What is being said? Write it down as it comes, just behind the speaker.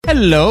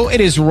Hello, it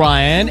is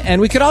Ryan,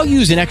 and we could all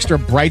use an extra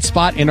bright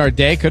spot in our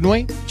day, couldn't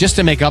we? Just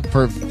to make up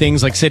for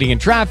things like sitting in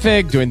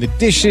traffic, doing the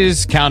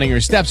dishes, counting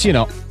your steps, you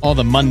know, all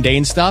the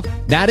mundane stuff.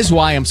 That is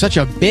why I'm such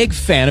a big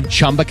fan of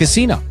Chumba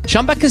Casino.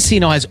 Chumba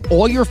Casino has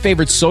all your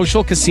favorite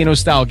social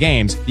casino-style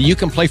games that you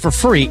can play for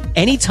free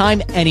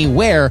anytime,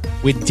 anywhere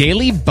with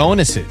daily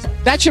bonuses.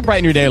 That should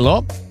brighten your day a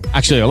little.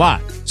 Actually, a lot.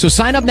 So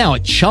sign up now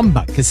at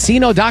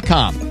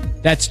ChumbaCasino.com.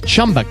 That's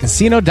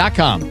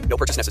ChumbaCasino.com. No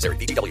purchase necessary.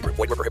 VGW Group.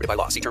 Void where prohibited by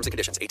law. See terms and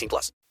conditions.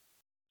 18+.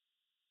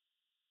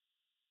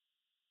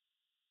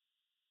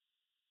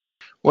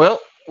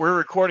 Well, we're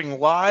recording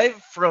live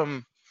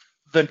from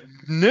the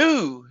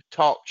new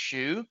talk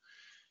show,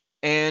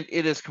 and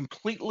it is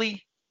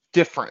completely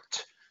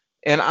different.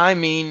 And I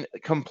mean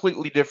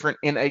completely different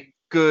in a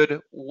good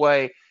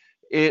way.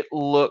 It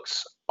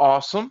looks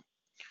awesome.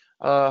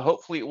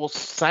 Hopefully it will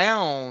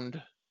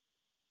sound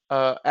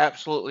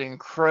absolutely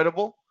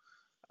incredible.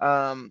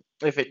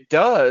 If it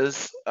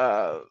does,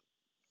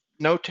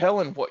 no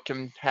telling what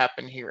can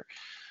happen here.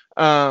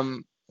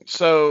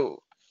 So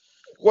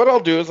what I'll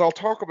do is I'll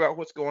talk about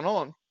what's going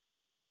on,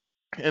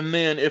 and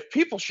then if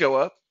people show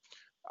up,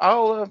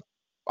 I'll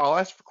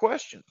ask for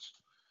questions.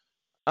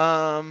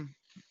 And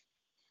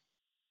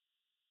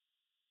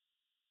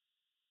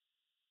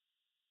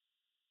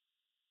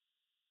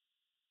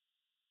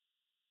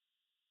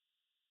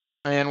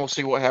we'll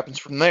see what happens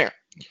from there.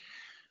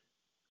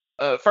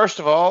 First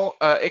of all,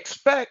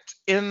 expect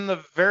in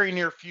the very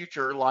near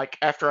future, like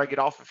after I get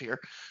off of here,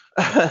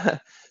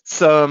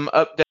 some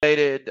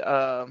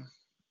updated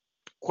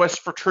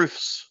Quest for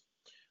Truths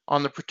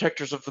on the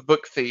Protectors of the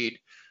Book feed.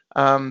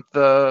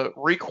 The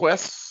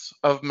requests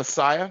of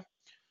Messiah,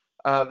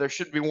 there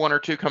should be one or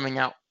two coming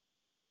out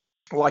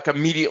like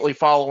immediately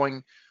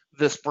following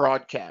this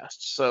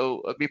broadcast.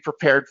 So be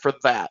prepared for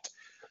that.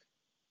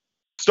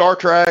 Star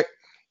Trek,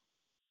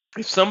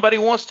 if somebody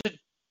wants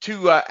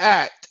to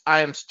act,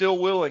 I am still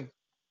willing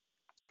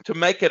to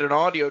make it an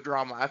audio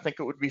drama. I think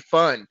it would be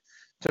fun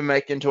to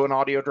make into an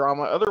audio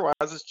drama. Otherwise,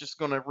 it's just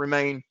going to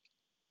remain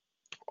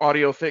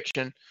audio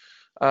fiction,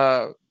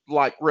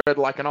 like read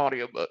like an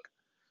audiobook.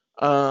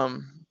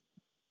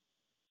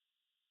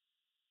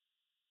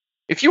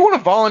 If you want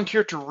to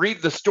volunteer to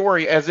read the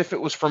story as if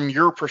it was from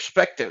your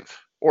perspective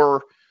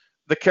or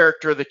the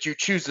character that you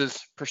choose's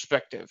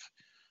perspective,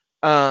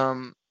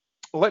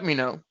 let me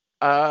know.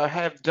 I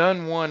have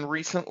done one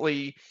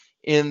recently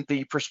in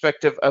the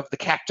perspective of the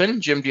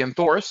captain, Jim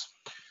Dianthoris.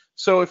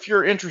 So if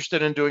you're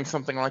interested in doing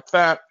something like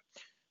that,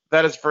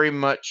 that is very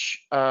much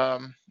a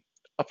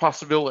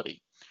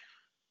possibility.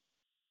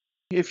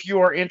 If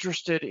you are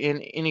interested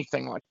in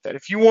anything like that,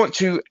 if you want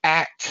to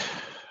act,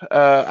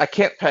 I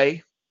can't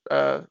pay.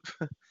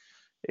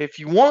 If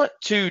you want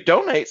to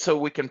donate so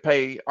we can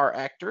pay our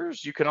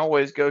actors, you can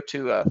always go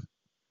to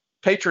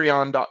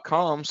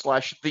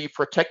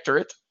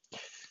patreon.com/theprotectorate.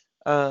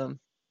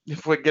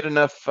 If we get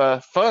enough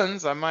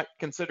funds, I might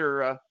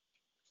consider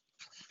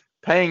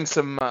paying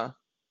some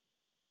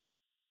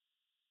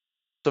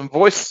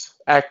voice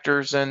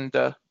actors and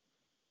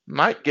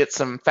might get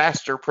some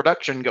faster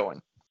production going.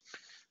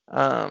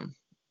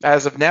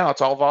 As of now,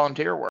 it's all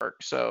volunteer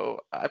work. So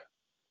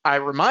I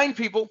remind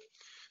people,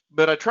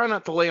 but I try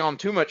not to lay on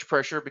too much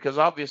pressure because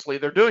obviously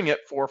they're doing it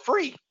for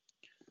free.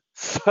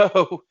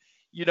 So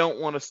you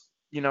don't want to,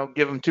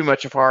 give them too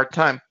much of a hard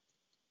time.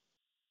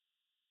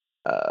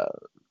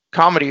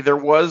 Comedy, there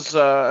was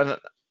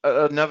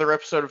another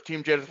episode of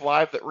Team Jadith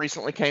Live that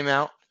recently came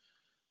out.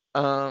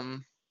 I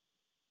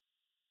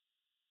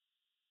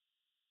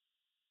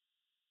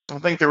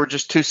think there were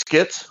just 2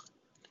 skits.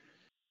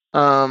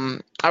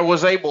 I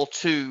was able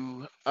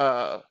to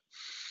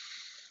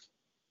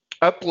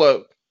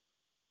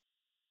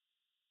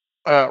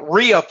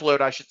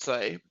re-upload, I should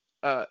say,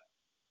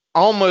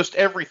 almost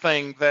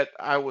everything that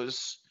I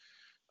was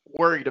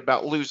worried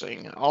about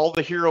losing. All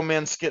the Hero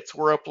Men skits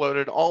were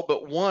uploaded. All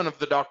but one of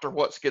the Dr.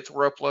 What skits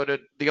were uploaded.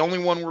 The only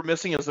one we're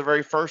missing is the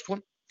very first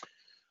one.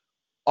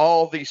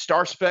 All the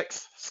Star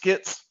Specs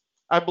skits,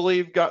 I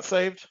believe, got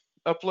saved,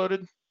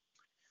 uploaded.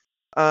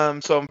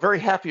 So I'm very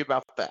happy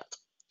about that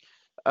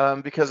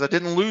because I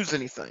didn't lose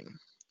anything.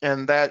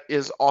 And that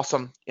is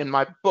awesome in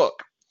my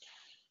book.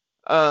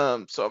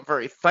 So I'm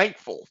very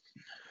thankful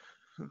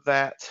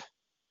that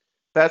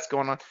that's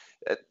going on.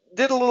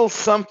 Did a little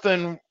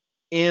something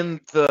in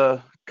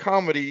the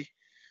comedy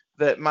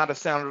that might have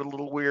sounded a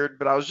little weird,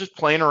 but I was just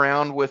playing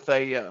around with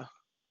a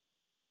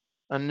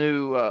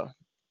new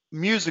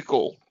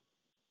musical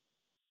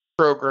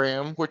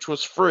program, which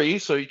was free,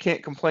 so you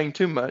can't complain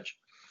too much.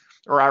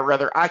 Or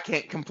I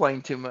can't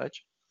complain too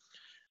much.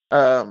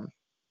 It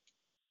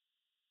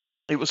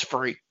was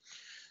free,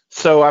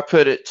 so I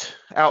put it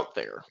out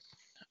there.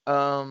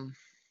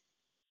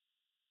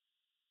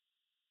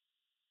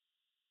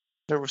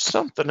 There was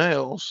something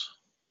else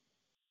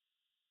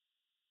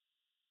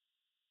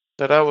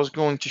that I was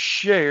going to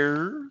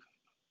share,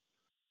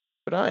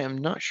 but I am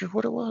not sure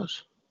what it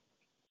was.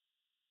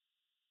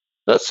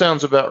 That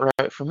sounds about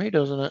right for me,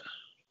 doesn't it?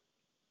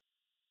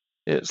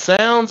 It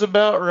sounds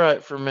about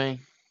right for me.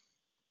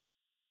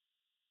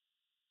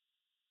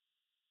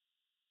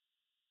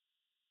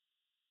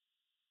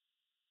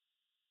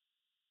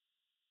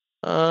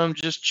 I'm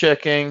just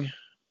checking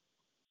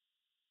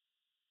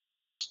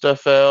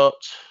stuff out.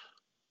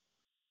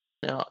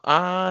 Now,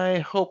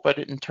 I hope I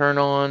didn't turn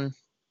on.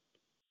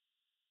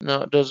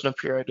 No, it doesn't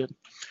appear I did.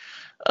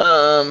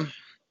 I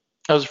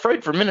was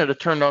afraid for a minute I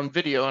turned on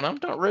video, and I'm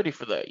not ready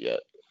for that yet.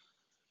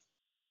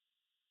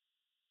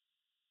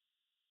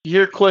 You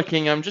hear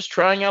clicking. I'm just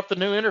trying out the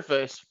new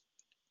interface.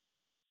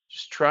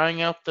 Just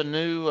trying out the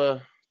new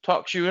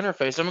TalkShoe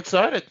interface. I'm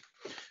excited.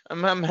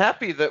 I'm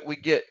happy that we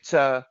get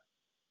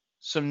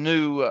some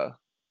new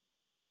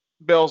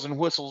bells and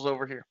whistles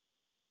over here.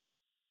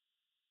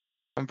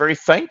 I'm very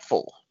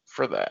thankful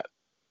for that.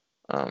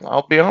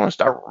 I'll be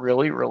honest, I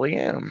really, really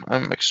am.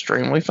 I'm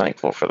extremely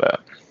thankful for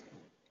that.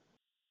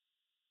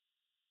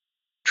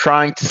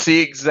 Trying to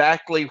see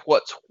exactly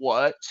what's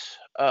what.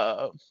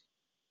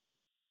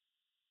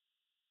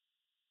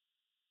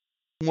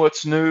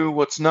 What's new,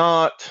 what's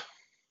not.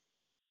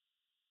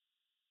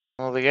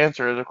 Well, the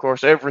answer is, of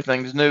course,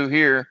 everything's new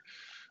here.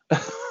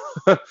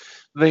 The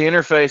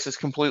interface is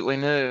completely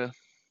new,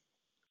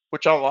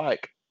 which I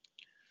like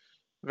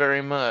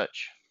very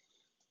much.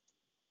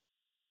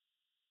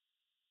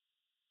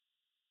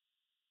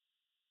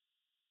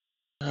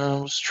 I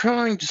was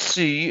trying to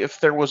see if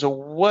there was a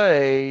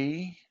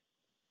way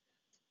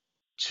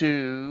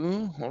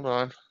to. Hold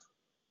on.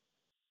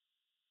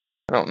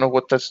 I don't know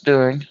what that's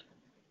doing.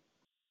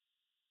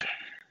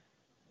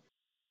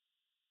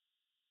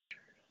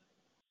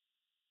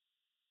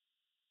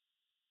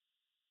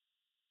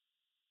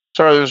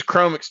 Sorry, there's a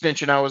Chrome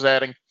extension I was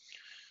adding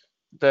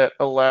that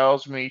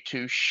allows me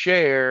to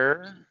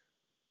share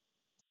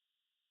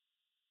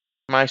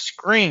my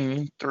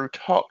screen through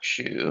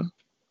TalkShoe.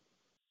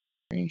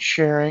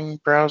 Sharing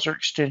browser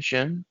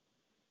extension.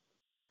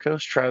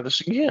 Let's try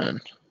this again.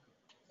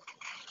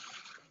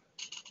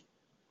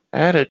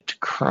 Added to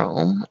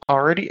Chrome.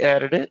 Already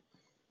added it.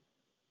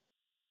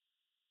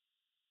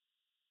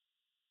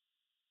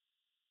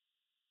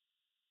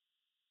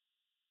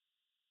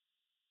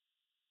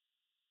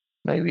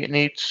 Maybe it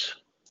needs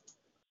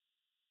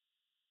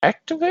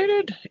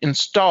activated?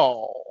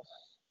 Install.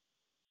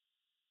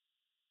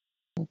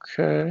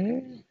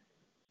 Okay.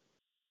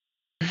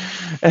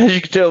 As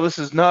you can tell, this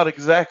is not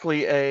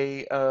exactly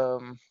a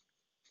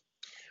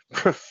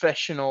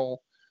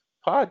professional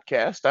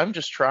podcast. I'm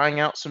just trying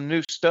out some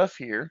new stuff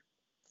here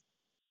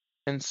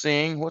and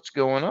seeing what's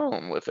going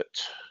on with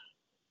it.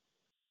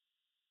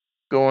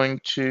 Going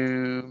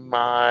to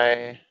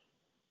my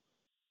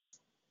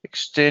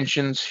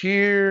extensions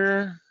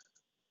here.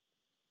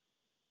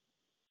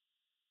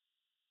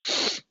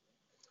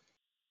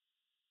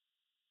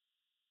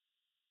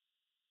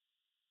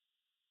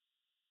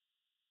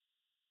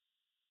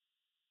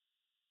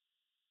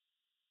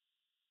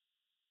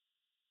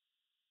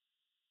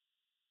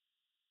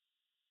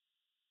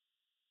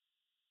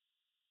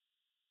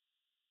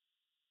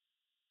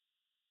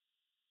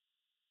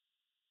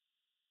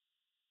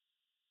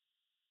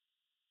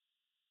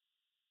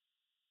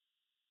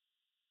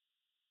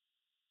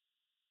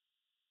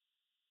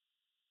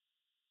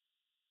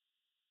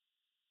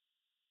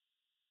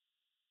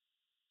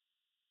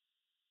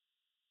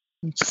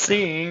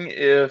 Seeing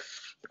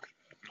if,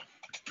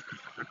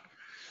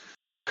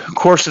 of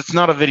course, it's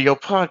not a video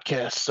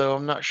podcast, so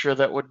I'm not sure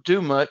that would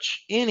do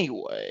much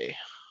anyway.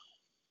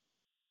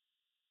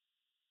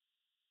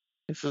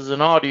 This is an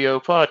audio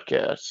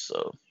podcast,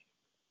 so.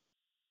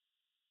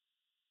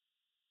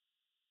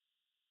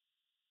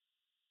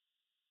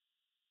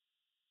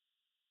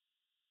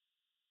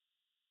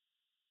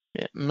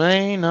 It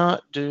may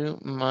not do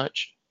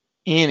much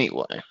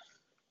anyway.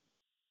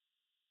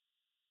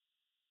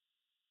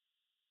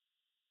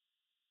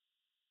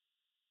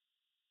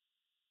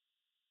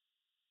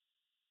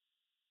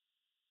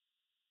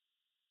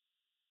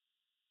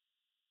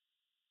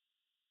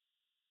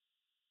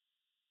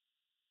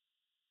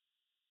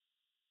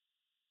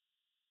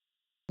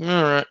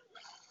 All right.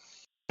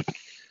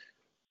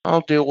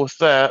 I'll deal with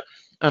that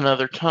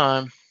another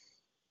time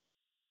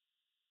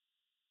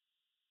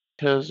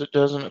because it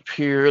doesn't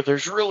appear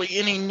there's really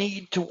any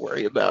need to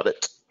worry about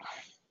it,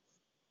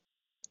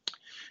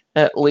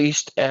 at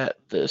least at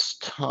this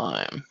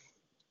time.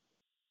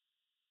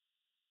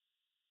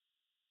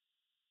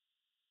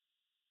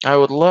 I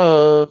would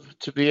love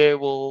to be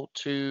able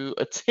to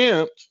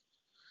attempt.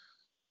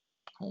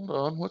 Hold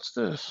on, what's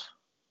this?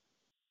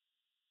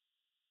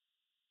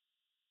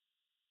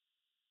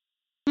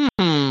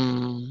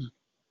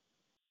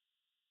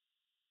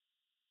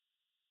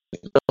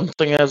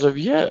 Something as of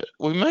yet.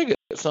 We may get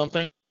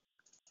something.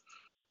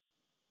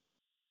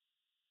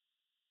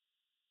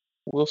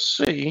 We'll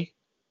see.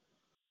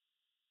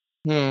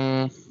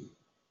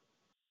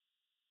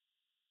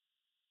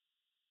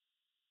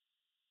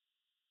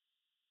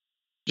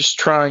 Just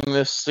trying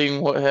this,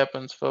 seeing what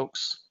happens,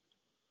 folks.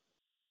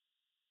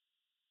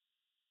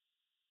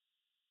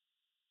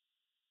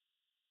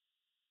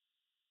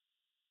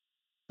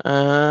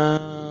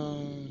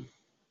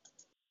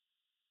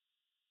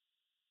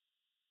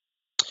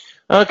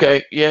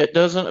 Okay, yeah, it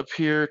doesn't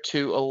appear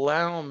to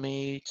allow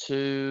me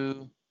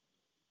to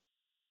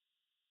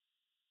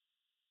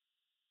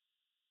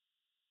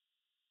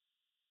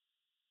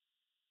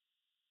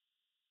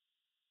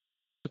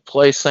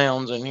play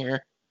sounds in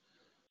here.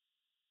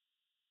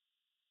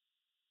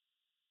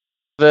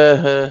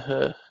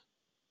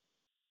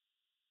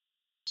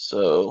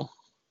 So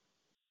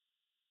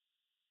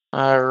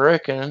I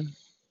reckon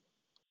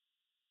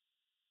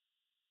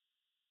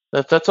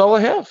that's all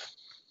I have.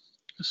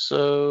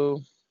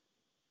 So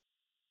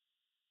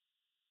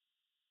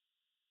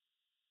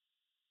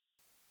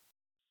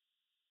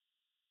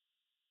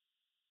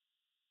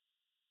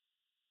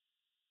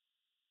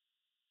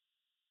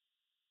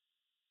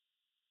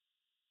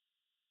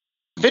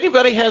if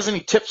anybody has any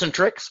tips and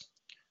tricks,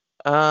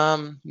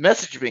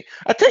 message me.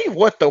 I tell you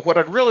what, though, what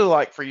I'd really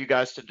like for you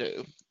guys to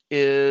do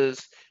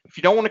is, if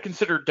you don't want to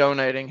consider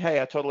donating, hey,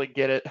 I totally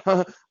get it.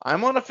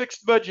 I'm on a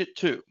fixed budget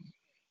too.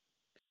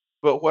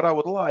 But what I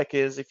would like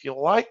is, if you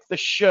like the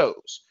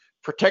shows,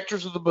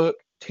 Protectors of the Book,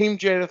 Team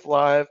Jadith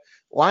Live,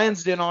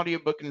 Lion's Den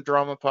Audiobook and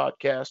Drama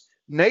Podcast,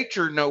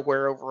 Nature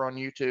Nowhere over on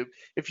YouTube,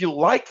 if you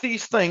like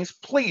these things,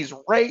 please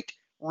rate,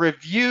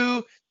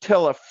 review,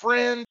 tell a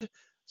friend,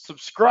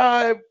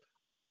 subscribe,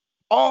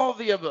 all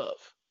the above.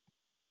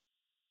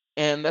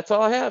 And that's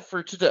all I have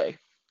for today.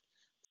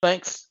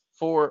 Thanks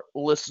for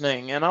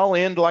listening. And I'll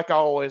end like I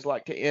always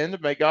like to end.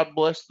 May God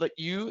bless that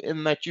you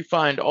and that you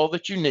find all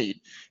that you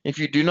need. If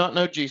you do not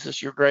know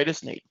Jesus, your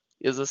greatest need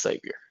is a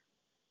Savior.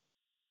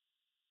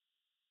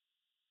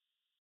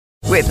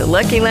 With the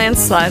Lucky Land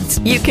Slots,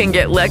 you can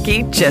get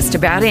lucky just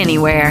about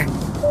anywhere.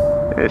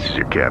 This is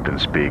your captain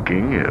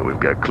speaking. We've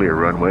got clear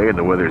runway and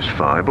the weather's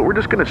fine, but we're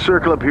just going to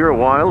circle up here a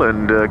while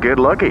and get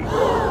lucky.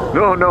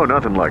 No,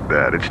 nothing like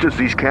that. It's just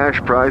these cash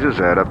prizes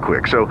add up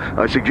quick. So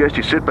I suggest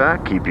you sit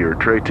back, keep your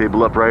tray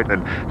table upright,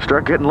 and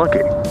start getting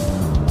lucky.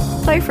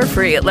 Play for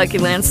free at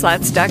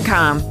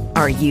LuckyLandSlots.com.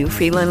 Are you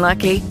feeling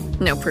lucky?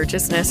 No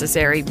purchase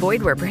necessary.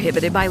 Void where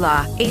prohibited by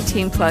law.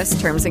 18+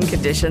 terms and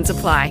conditions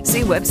apply.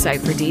 See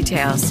website for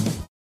details.